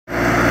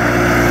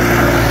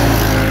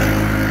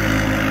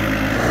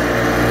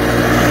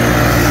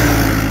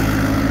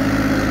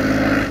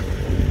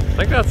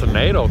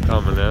tornado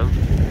coming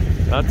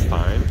in. That's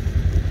fine.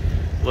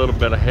 A little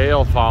bit of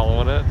hail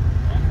following it.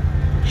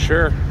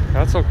 Sure,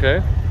 that's okay.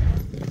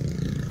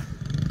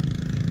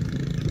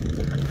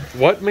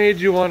 What made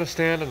you want to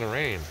stand in the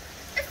rain?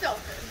 It's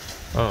open.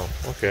 Oh,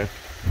 okay.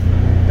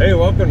 Hey,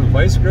 welcome to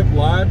Vice Grip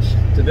Lodge.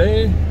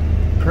 Today,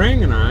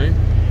 Chrang and I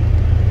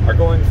are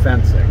going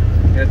fencing.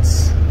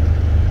 It's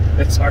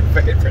our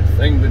favorite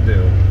thing to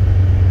do.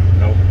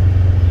 Nope,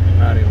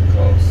 not even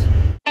close.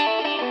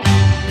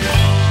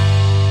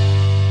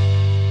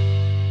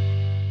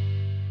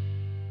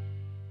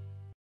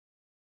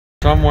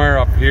 Somewhere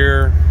up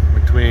here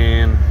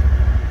between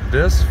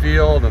this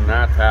field and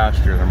that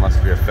pasture, there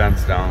must be a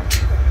fence down.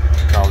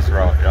 Cows were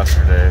out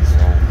yesterday,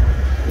 so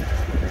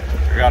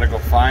we gotta go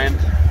find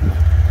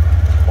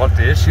what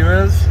the issue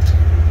is,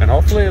 and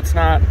hopefully it's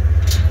not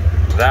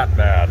that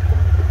bad.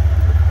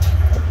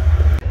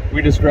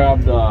 We just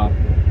grabbed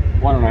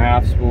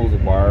 1.5 spools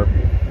of barb,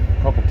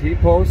 a couple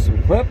T-posts,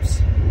 some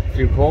clips, a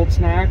few cold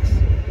snacks.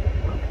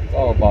 It's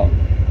all about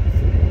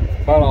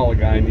all the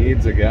guy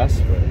needs, I guess.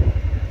 But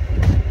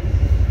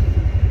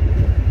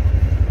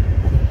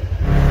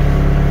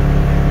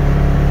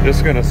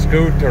just gonna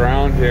scoot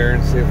around here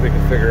and see if we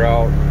can figure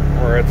out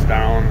where it's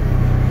down.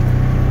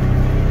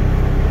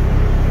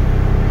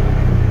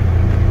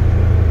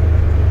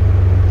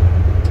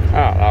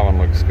 Ah, that one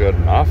looks good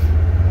enough.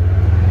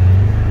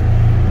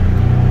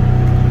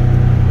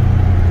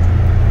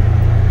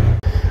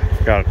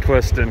 Got a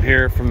twist in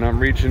here from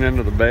them reaching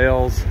into the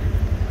bales.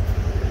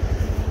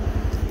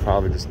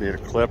 Probably just need a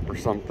clip or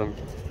something.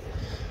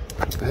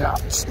 Yeah,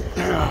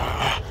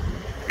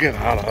 get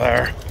out of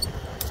there.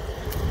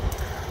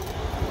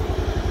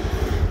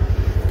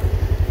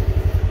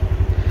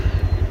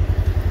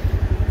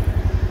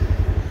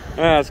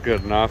 That's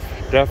good enough.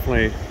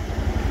 Definitely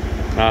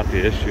not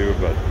the issue,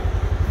 but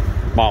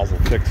Mozzle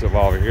will fix it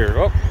while we're here.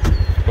 Oh,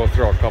 go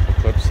throw a couple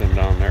clips in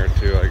down there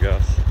too, I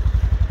guess.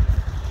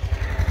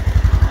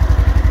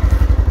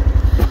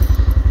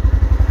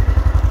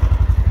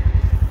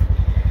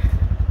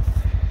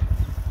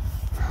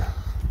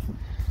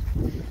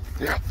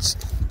 Yeah.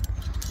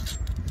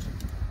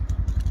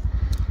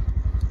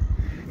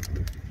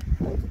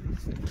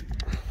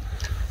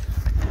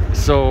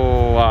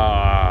 So,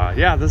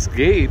 yeah, this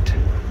gate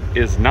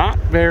is not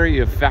very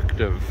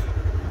effective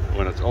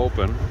when it's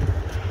open.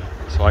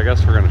 So I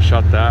guess we're gonna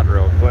shut that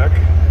real quick,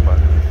 but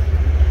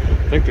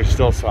I think there's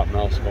still something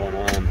else going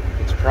on.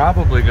 It's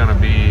probably gonna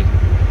be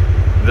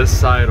this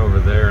side over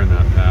there in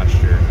that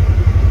pasture.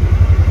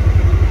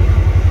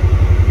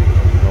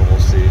 But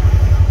we'll see.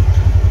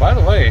 By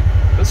the way,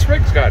 this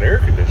rig's got air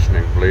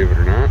conditioning, believe it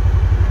or not.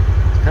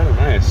 It's kind of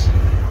nice.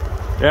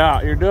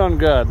 Yeah, you're doing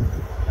good.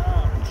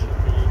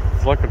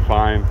 It's looking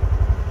fine.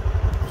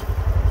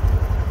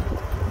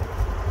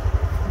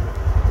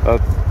 That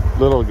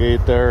little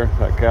gate there,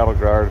 that cattle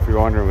guard, if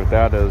you're wondering what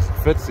that is,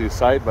 fits these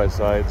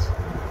side-by-sides.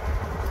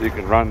 So you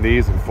can run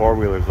these and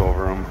four-wheelers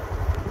over them.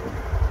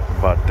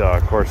 But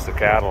of course the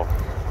cattle,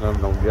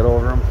 them don't get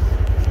over them.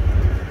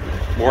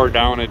 More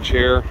downage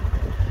here.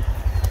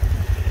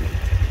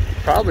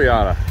 Probably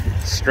ought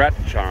to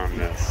stretch on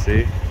this,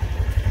 see?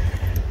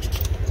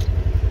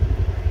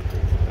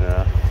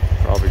 Yeah,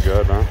 probably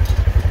good, huh?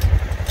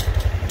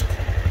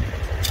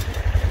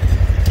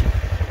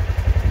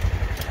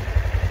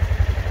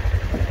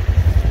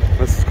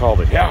 This is called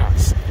a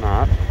yacht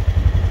knot.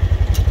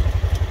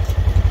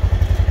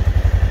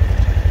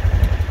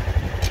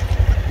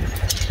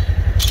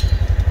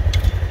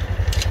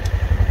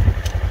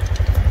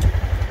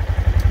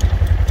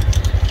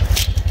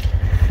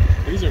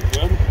 These are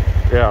good.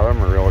 Yeah,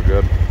 them are real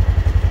good.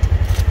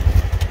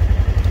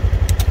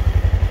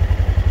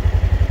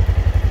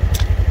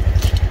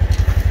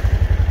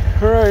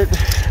 All right,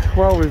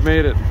 well, we've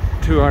made it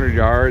 200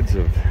 yards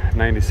of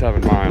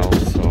 97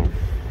 miles, so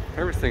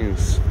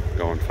everything's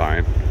going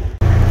fine.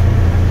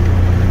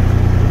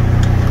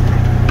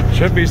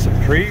 Should be some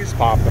trees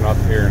popping up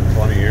here in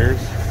 20 years,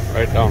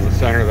 right down the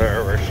center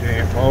there where she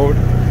ain't mowed.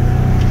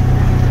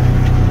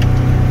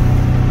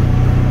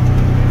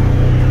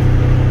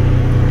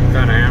 What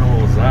kind of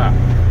animal was that?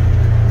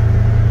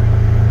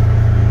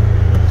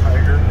 A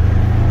tiger.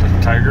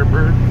 A tiger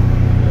bird?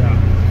 Yeah.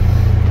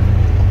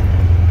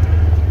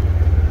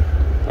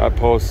 That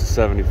post is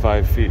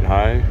 75 feet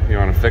high. You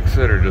want to fix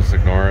it or just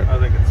ignore it? I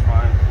think it's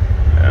fine.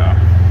 Yeah,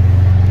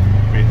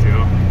 me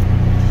too.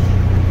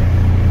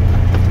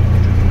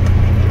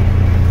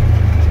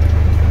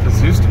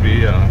 This used to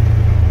be,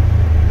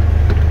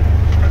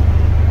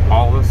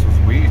 all this was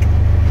wheat,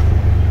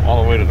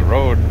 all the way to the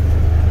road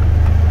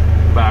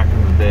back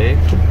in the day.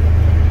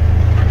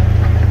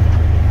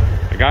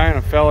 A guy and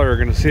a fella are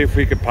gonna see if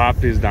we could pop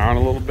these down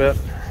a little bit,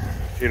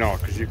 you know,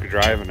 because you could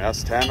drive an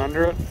S10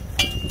 under it.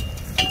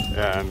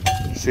 And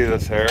see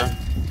this hair?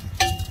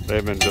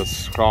 They've been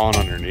just crawling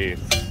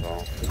underneath,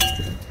 so.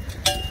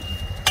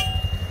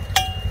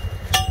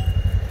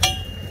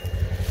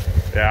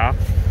 Yeah.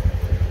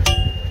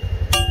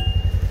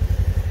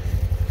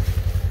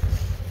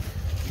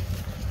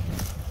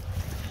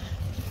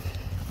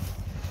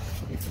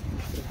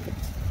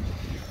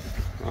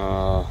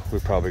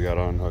 probably got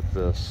to unhook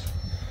this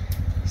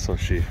so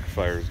she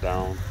fires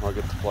down. I'll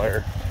get the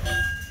plier.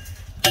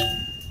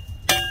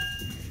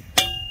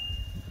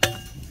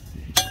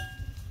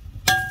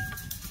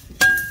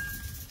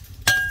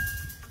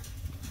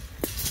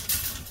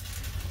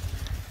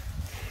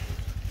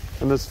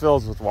 And this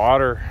fills with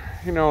water.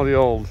 You know, the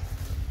old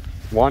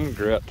one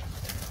grit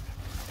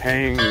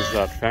hangs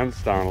that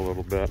fence down a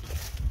little bit.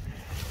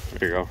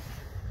 There you go.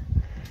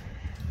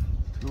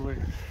 Too late.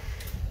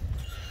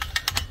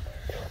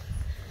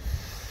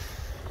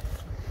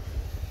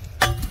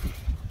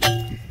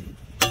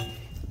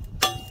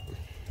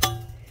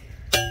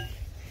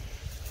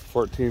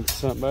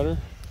 $0.14 better.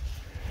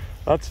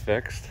 That's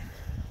fixed.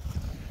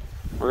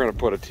 We're gonna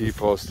put a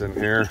T-post in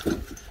here.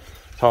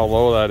 How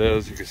low that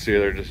is, you can see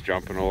they're just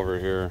jumping over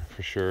here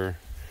for sure. And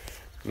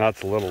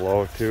that's a little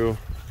low too.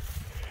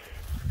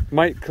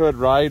 Could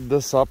ride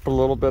this up a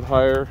little bit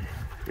higher,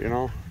 you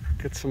know,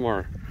 get some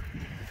more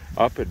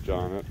uppage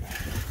on it.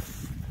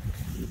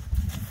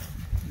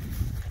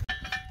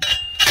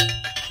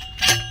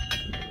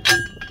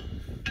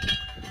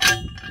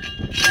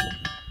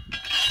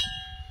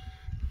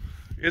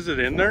 Is it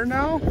in there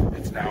now?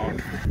 It's down.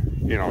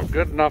 You know,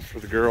 good enough for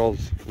the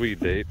girls we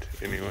date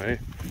anyway.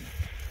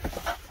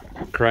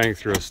 Chrang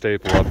threw a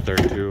staple up there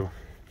too.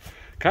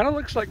 Kind of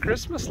looks like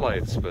Christmas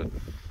lights, but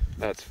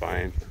that's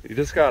fine. You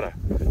just gotta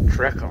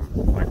trick them,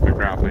 like my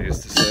grandpa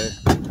used to say.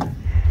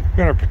 I'm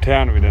gonna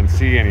pretend we didn't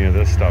see any of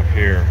this stuff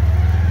here,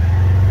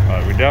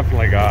 but we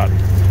definitely got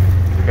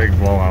a big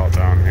blowout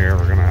down here.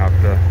 We're gonna have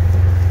to,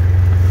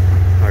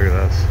 look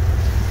at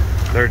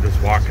this. They're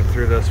just walking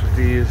through this with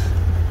these.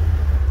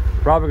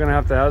 Probably gonna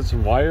have to add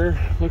some wire,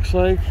 looks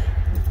like.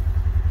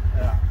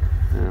 Yeah.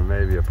 And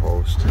maybe a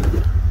post.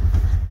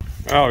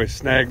 Oh, we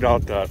snagged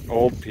out that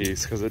old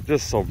piece because it's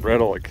just so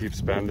brittle it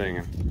keeps bending.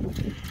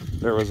 And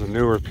there was a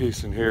newer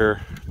piece in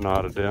here,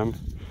 knotted in.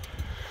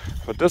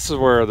 But this is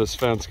where this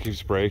fence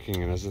keeps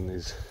breaking and is in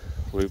these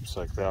loops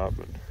like that.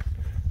 But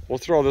we'll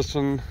throw this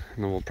one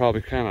and then we'll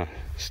probably kind of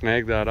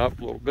snag that up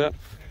a little bit.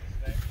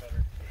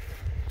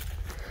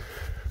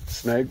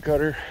 Snag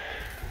cutter.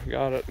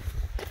 Got it.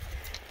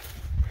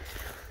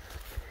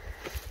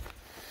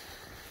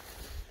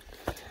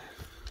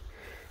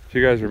 If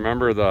you guys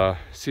remember the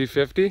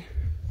C50,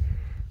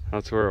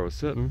 that's where it was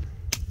sitting,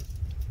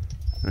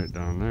 right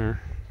down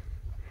there.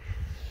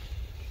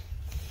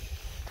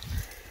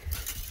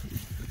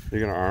 You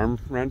gonna arm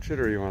wrench it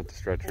or you want the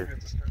stretcher?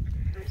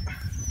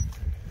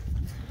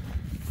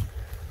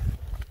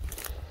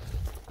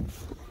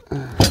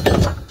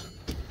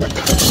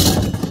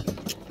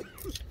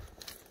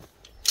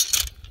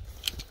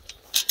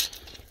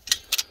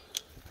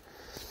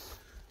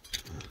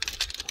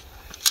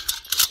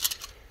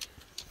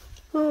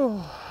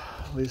 Oh,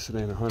 at least it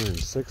ain't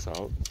 106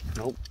 out.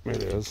 Nope,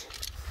 it is.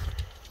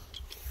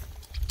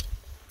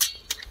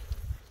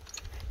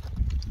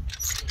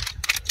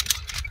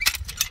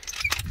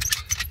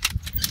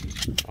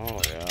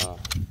 Oh yeah.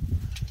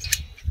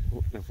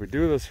 If we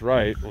do this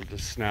right, we'll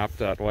just snap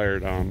that wire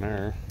down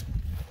there.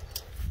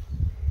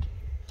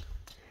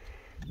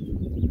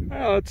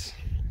 Well, it's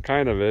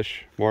kind of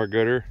ish, more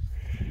gooder.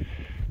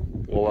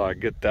 We'll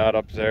get that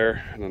up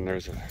there, and then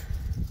there's a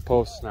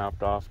post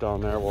snapped off down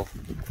there. We'll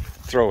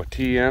throw a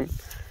T in,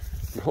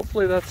 and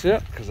hopefully that's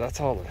it, because that's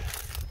all the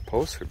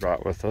posts we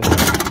brought with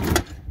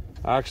us.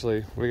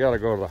 Actually, we got to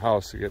go to the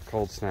house to get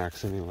cold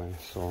snacks anyway,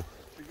 so.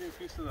 Did you get a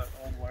piece of that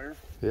old wire?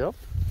 Yep.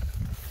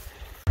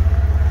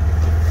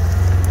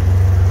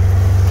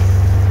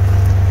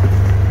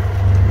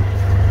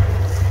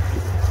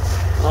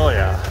 Oh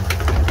yeah,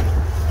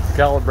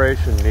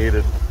 calibration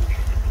needed.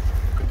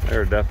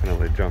 They're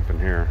definitely jumping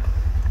here.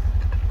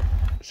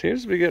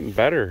 Seems to be getting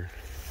better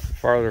the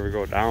farther we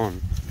go down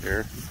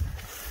here.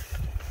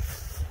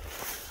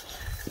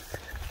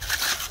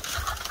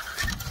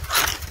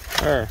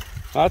 There,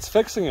 that's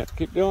fixing it.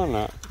 Keep doing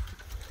that.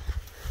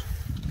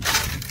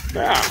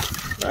 Yeah,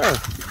 there.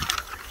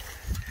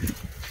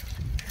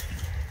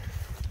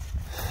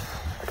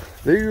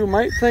 You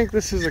might think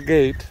this is a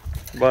gate,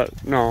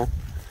 but no.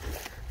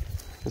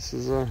 This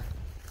is a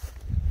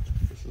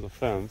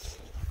fence.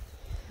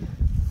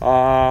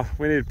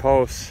 We need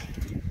posts.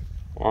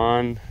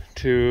 1,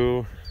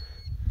 2,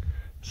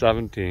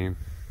 17.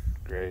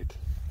 Great.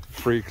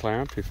 Free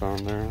clamp you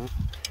found there,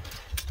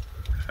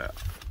 huh?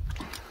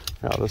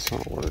 Yeah, this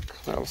one will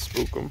work. That'll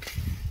spook them.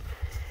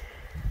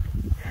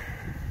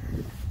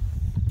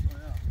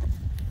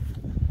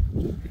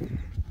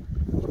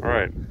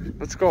 Alright,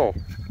 let's go.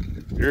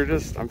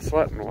 I'm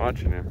sweating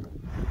watching you.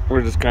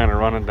 We're just kind of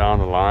running down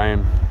the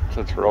line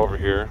since we're over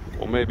here.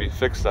 We'll maybe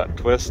fix that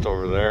twist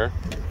over there.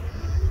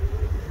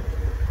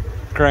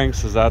 Chrang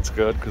says that's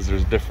good because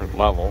there's different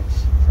levels,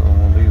 so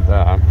we'll leave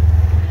that.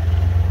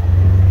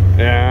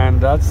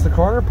 And that's the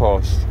corner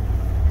post.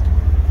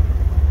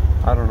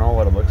 I don't know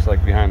what it looks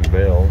like behind the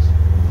bales.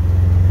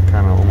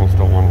 Kind of almost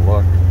don't want to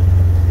look.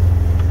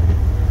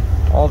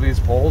 All these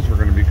poles were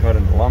going to be cut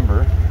into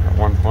lumber at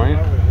one point.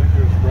 I think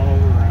there's roller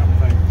around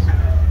things.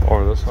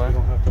 Over this way? You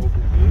don't have to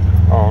open the gate.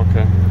 Oh,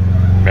 okay.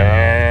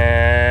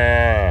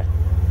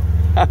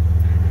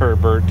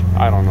 Herbert.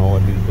 I don't know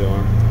what he's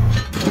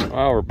doing.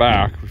 Well, we're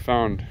back. We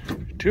found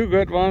two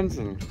good ones,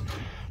 and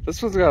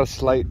this one's got a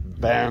slight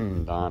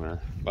bend on her,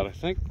 but I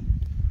think,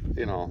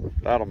 you know,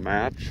 that'll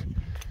match.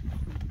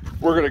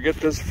 We're gonna get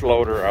this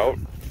floater out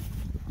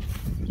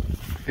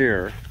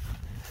here.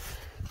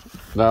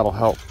 That'll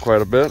help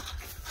quite a bit.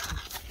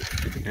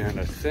 And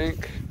I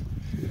think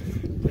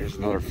there's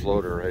another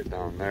floater right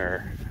down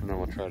there, and then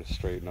we'll try to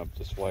straighten up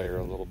this wire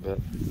a little bit.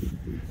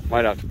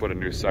 Might have to put a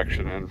new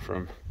section in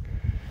from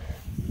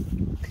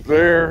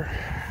there.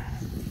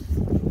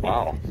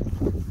 Wow,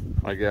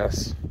 I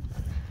guess,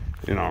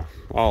 you know,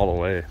 all the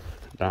way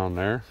down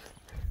there.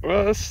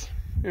 Well, this,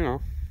 you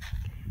know,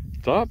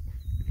 it's up.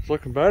 It's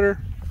looking better.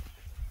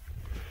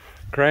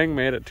 Chrang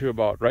made it to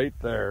about right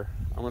there.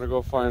 I'm gonna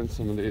go find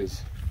some of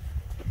these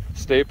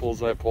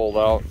staples I pulled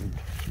out and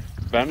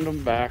bend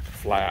them back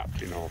flat,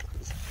 you know.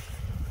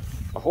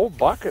 A whole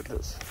bucket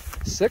is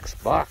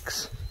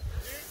 $6.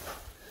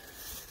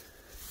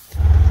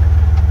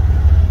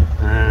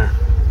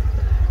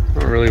 I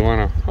don't really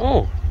want to.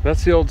 Oh,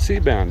 that's the old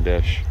C-band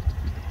dish.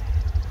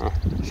 Huh,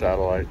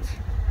 satellites.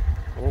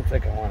 I don't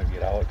think I want to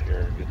get out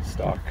here and get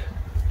stuck.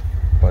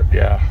 But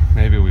yeah,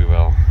 maybe we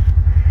will.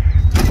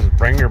 Just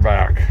bring her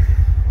back.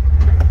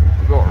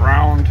 Go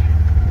around.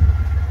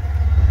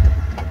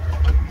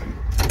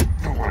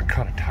 Don't want to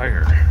cut a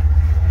tire.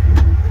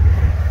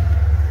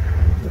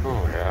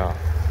 Oh yeah.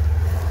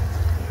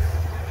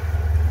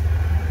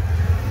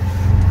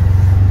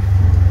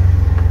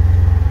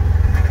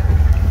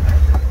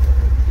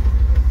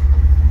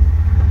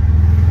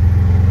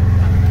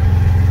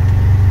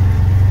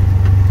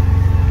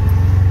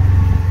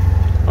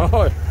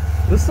 Oh,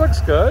 this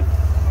looks good. I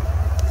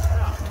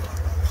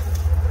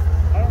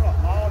don't know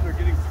how they're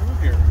getting through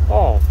here.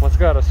 Oh, it's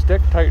got a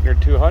stick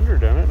tightener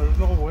 200 in it. There's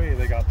no way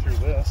they got through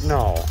this.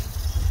 No,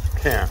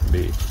 can't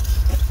be.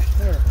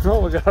 There.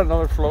 Oh, we got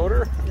another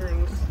floater. Here it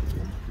is.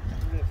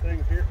 The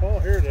thing here. Oh,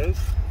 here it is.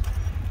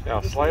 Yeah,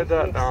 slide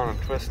that down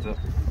and twist it.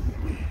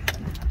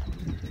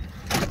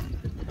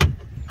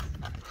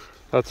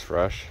 That's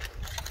fresh.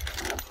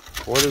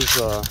 What is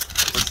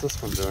what's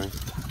this one doing?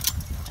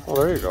 Oh,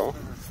 there you go.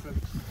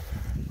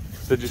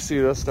 Did you see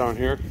this down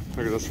here?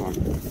 Look at this one.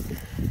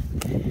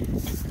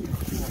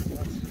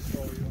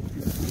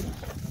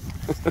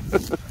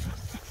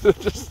 It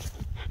just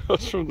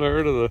goes from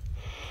there to the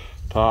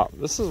top.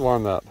 This is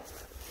one that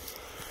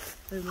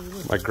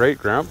my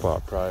great-grandpa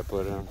probably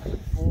put in.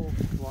 Oh,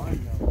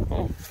 line now.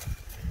 Oh,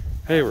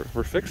 hey,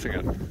 we're fixing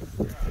it.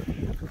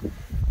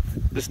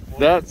 This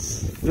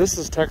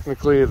is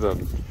technically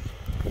the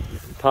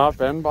top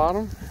and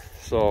bottom,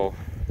 so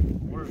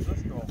Where does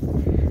this go?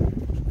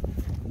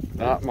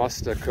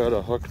 that could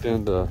have hooked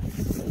into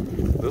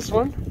this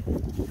one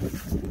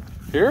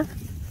here.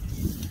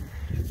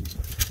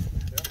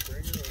 Yeah,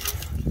 bring it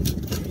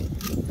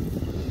over.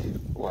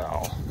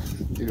 Wow,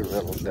 you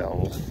little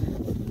devil.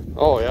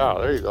 Oh yeah,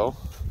 there you go.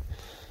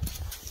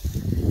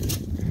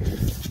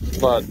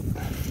 But,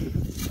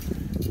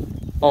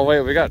 oh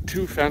wait, we got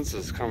two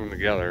fences coming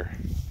together.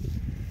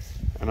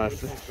 And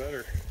This one's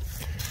better.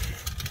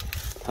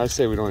 I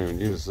say we don't even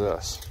use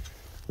this.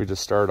 We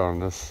just start on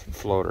this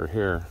floater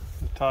here.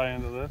 Tie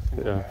into this.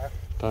 And go Yeah, back.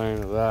 tie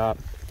into that.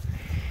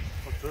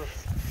 What's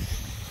this?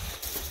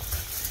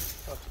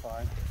 That's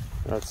fine.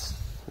 That's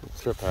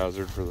a trip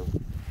hazard for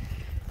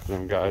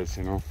them guys,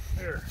 you know.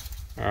 There.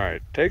 All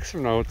right, take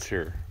some notes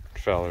here,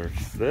 fellers.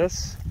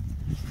 This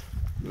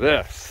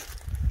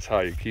is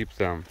how you keep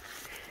them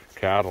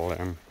cattle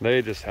in.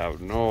 They just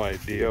have no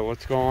idea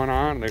what's going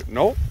on.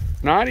 Nope,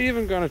 not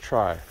even gonna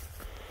try.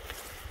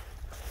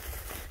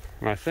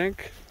 And I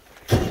think,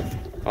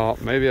 oh,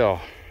 maybe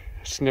I'll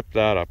snip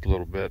that up a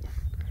little bit,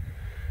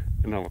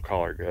 and then we'll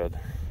call her good.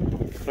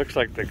 Looks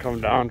like they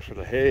come down for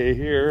the hay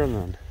here, and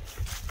then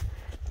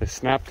they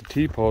snap the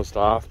T-post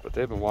off, but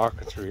they've been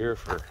walking through here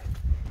for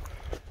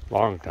a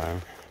long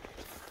time.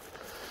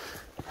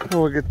 And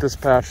we'll get this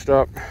patched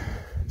up.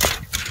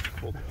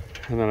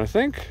 And then I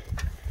think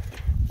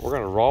we're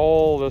gonna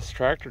roll this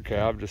tractor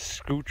cab,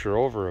 just scooch her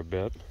over a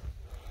bit.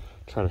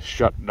 Try to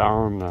shut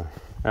down the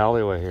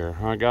alleyway here,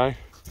 huh guy?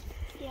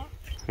 Yeah.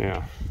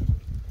 Yeah.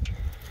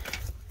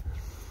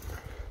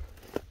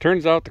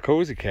 Turns out the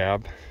cozy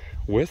cab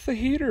with the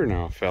heater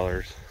now,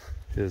 fellers,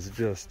 is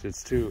just,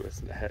 it's too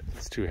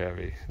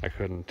heavy. I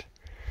couldn't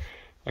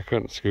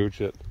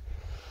scooch it.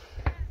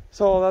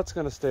 So that's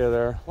gonna stay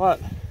there. What?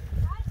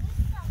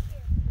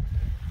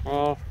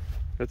 Well,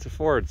 it's a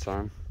Ford,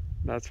 son.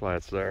 That's why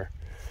it's there.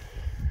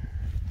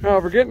 Now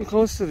we're getting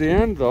close to the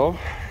end though.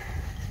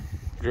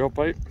 Drill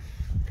pipe.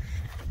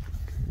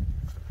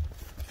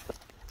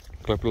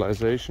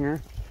 Clipperization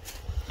here.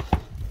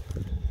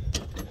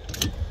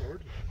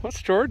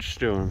 What's George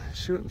doing?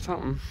 Shooting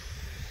something.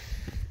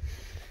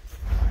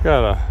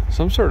 Got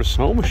some sort of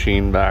snow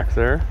machine back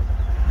there.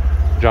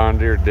 John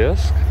Deere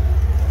disc.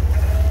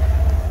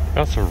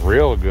 Got some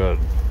real good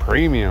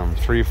premium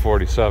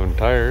 347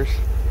 tires.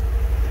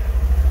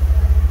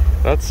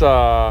 That's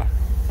the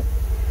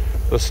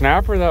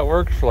snapper that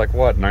worked for like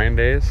what, 9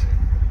 days?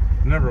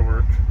 Never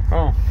worked.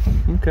 Oh,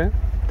 okay.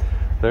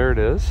 There it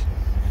is.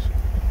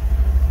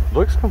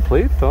 Looks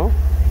complete though.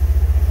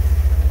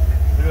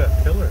 Look at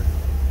that tiller.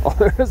 Oh,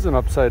 there is an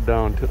upside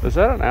down. Is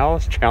that an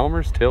Alice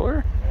Chalmers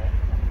tiller?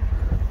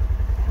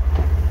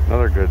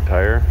 Another good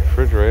tire.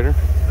 Refrigerator.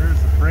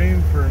 There's the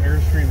frame for an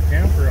Airstream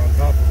camper on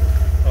top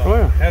of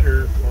a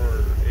header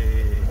for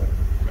a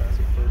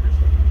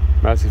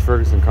Massey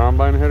Ferguson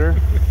combine header.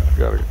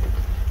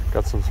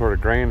 Got some sort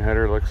of grain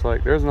header, looks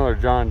like. There's another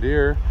John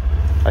Deere.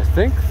 I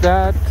think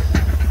that's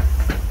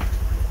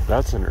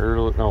an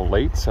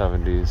late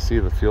 70s. See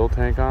the fuel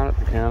tank on it,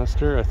 the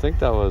canister? I think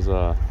that was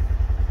a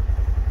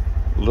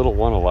little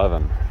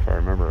 111, if I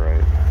remember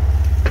right.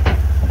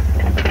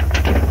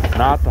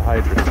 Not the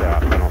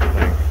hydrostat, I don't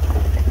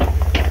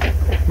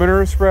think.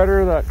 Manure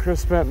spreader that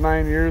Chris spent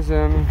 9 years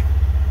in. No,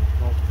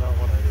 that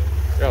one I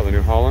did. Yeah, the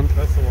New Holland.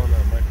 That's the one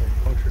that Michael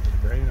punctured his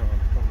brain on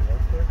from the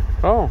left there.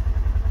 Oh.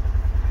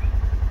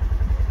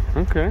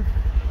 Okay.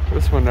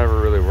 This one never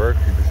really worked.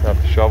 You just have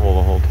to shovel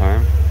the whole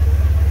time.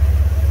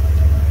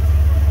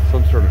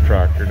 Some sort of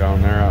tractor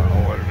down there. I don't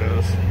know what it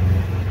is.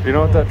 You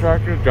know what that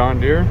tractor is? John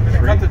Deere? They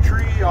cut the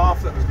tree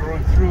off that was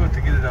growing through it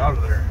to get it out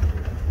of there.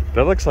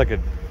 That looks like a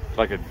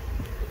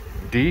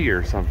D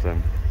or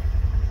something.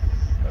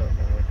 I don't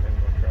know anything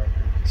about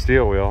tractors.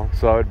 Steel wheel.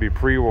 So that would be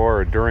pre-war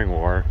or during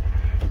war.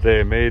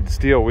 They made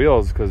steel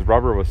wheels because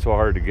rubber was so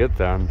hard to get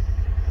then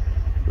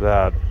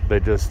that they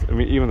just, I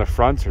mean, even the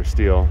fronts are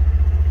steel.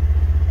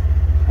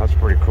 That's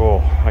pretty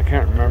cool. I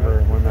can't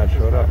remember when that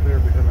showed up. There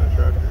behind that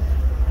tractor.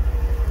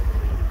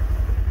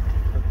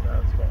 That's a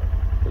bad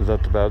spot. Is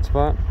that the bad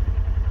spot?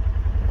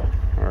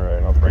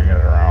 Alright, I'll bring it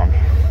around.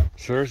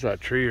 So there's that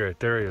tree right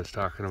there he was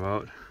talking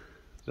about.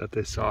 That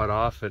they sawed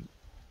off. It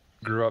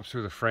grew up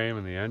through the frame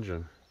and the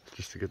engine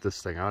just to get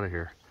this thing out of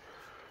here.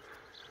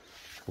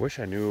 I wish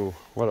I knew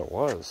what it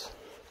was.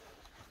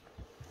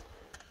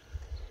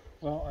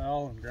 Well,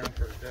 Al and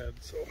Grandpa are dead,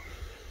 so.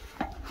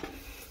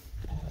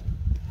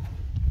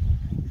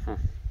 Huh,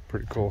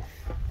 pretty cool.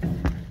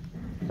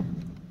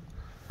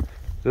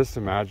 Just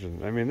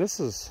imagine, I mean, this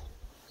is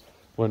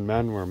when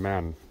men were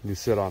men. You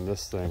sit on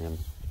this thing and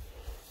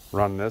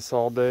run this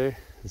all day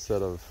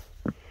instead of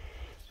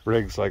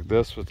rigs like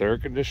this with air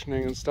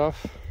conditioning and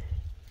stuff.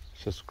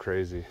 It's just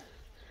crazy.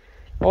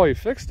 Oh, you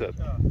fixed it.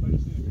 Yeah, I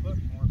just need a clip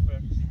more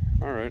fixed.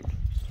 All right.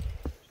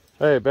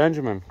 Hey,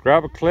 Benjamin,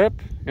 grab a clip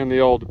and the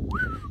old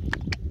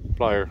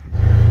plier.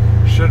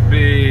 Should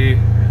be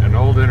an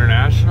old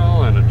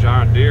International and a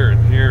John Deere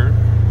in here.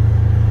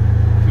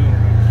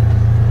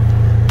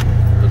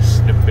 Let's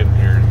snip in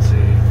here and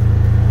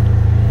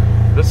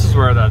see. This is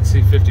where that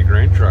C50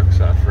 grain truck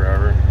sat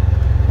forever.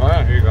 Oh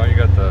yeah, here you go. You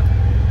got the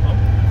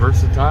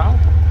Versatile.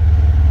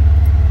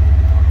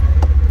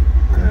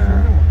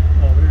 Yeah.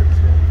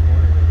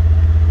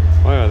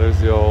 Oh yeah, there's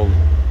the old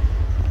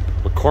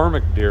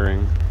McCormick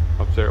Deering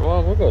up there.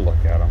 Well, we'll go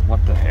look at them.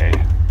 What the hey?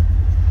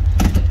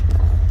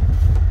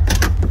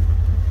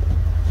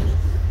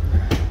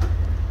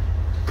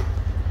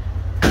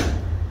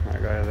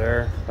 That guy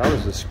there. That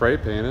was just spray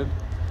painted.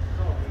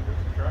 Oh, there's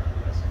a tractor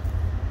missing.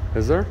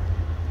 Is there?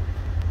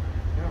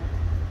 Yeah.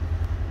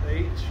 The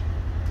H.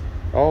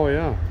 Oh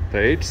yeah, the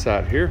H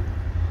sat here.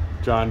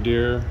 John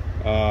Deere.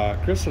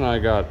 Chris and I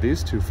got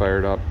these two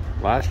fired up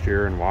last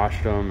year and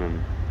washed them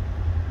and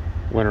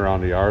went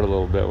around the yard a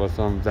little bit with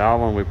them. That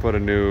one we put a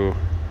new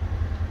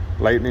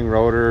lightning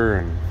rotor,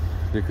 and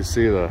you can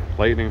see the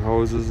lightning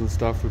hoses and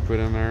stuff we put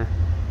in there.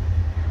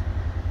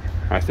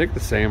 I think the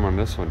same on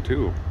this one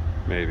too,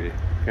 maybe.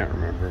 Can't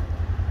remember.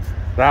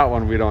 That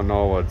one we don't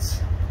know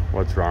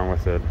what's wrong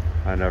with it.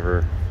 I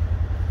never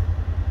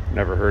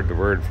heard the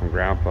word from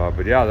Grandpa,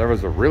 but yeah, there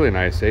was a really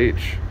nice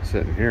H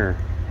sitting here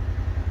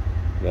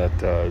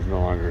that is no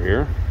longer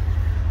here.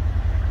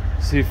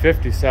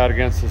 C50 sat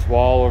against this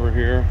wall over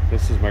here.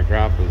 This is my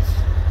grandpa's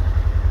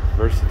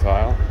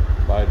Versatile,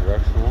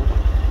 bi-directional.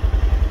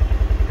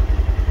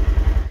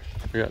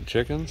 We got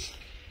chickens.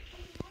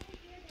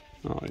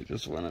 Oh, he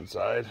just went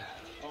inside.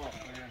 Oh,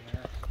 man,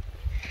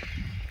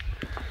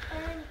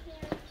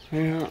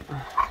 Yeah,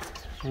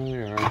 there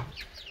they are.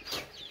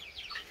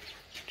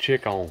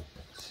 Chickens.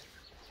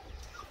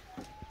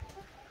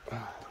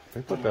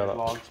 They put that up.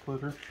 Log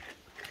splitter.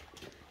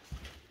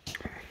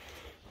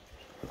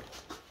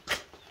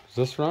 Does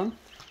this run?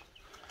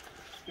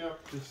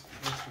 Yep, this is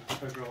the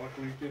hydraulic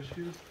leak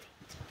issue.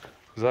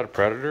 Is that a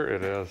Predator?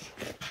 It is.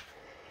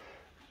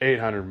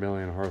 800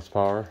 million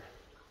horsepower.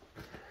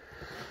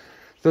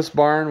 This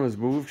barn was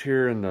moved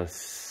here in the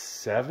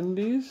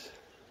 70s,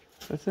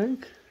 I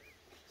think,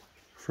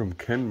 from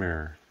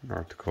Kenmare,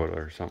 North Dakota,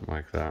 or something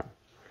like that.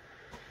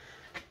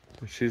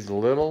 She's a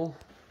little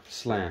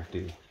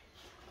slanty.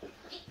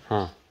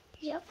 Huh?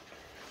 Yep.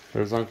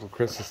 There's Uncle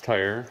Chris's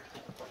tire.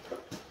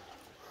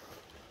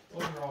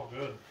 Those are all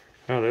good.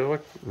 Oh, they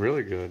look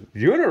really good.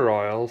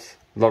 Uniroyals,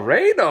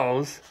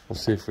 Laredos. We'll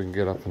see if we can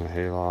get up in the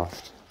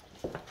hayloft.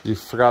 You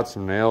forgot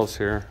some nails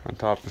here on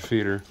top of the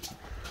feeder.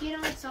 Do you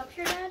know what's up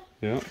here, Dad?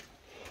 Yep.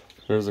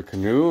 There's a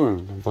canoe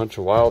and a bunch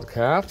of wild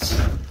cats.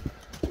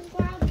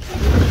 Wild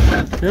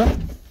cat. Yep.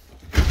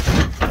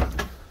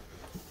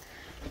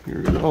 Here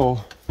we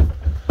go.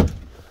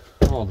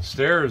 Oh, the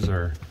stairs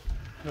are,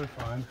 They're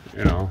fine.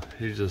 you know,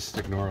 you just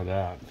ignore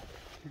that.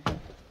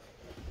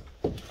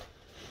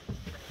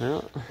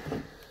 Yeah.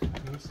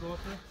 Canoe's still up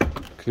there?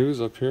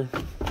 Canoe's up here.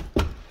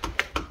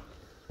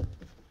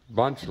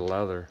 Bunch of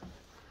leather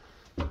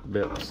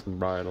bits and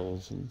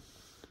bridles and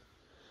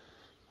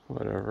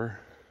whatever.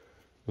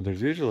 But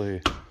there's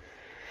usually...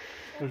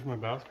 There's my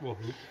basketball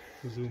hoop.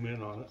 Zoom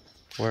in on it.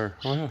 Where?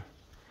 Oh yeah.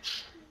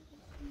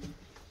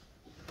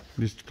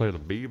 Used to play the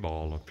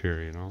b-ball up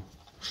here, you know.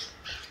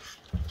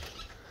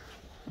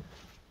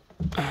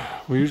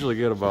 We usually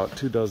get about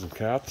 24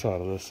 cats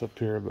out of this up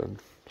here, but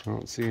I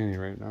don't see any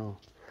right now.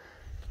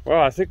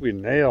 Well, I think we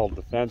nailed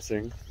the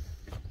fencing.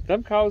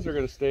 Them cows are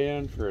going to stay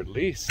in for at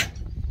least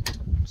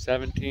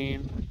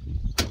 17,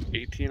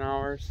 18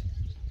 hours,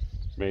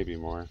 maybe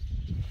more.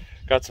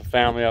 Got some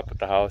family up at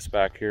the house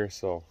back here,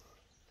 so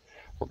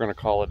we're going to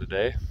call it a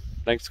day.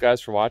 Thanks guys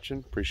for watching.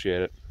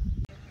 Appreciate it.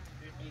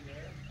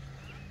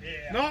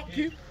 No,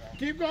 keep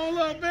going a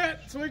little bit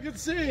so we can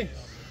see.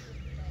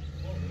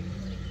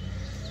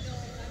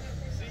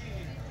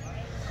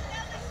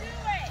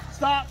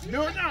 Stop.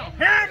 Do it now.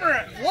 Hammer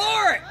it.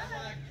 Floor it.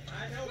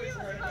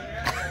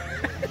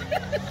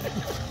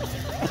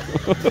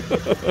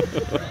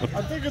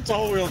 I think it's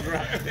all-wheel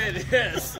drive. It is.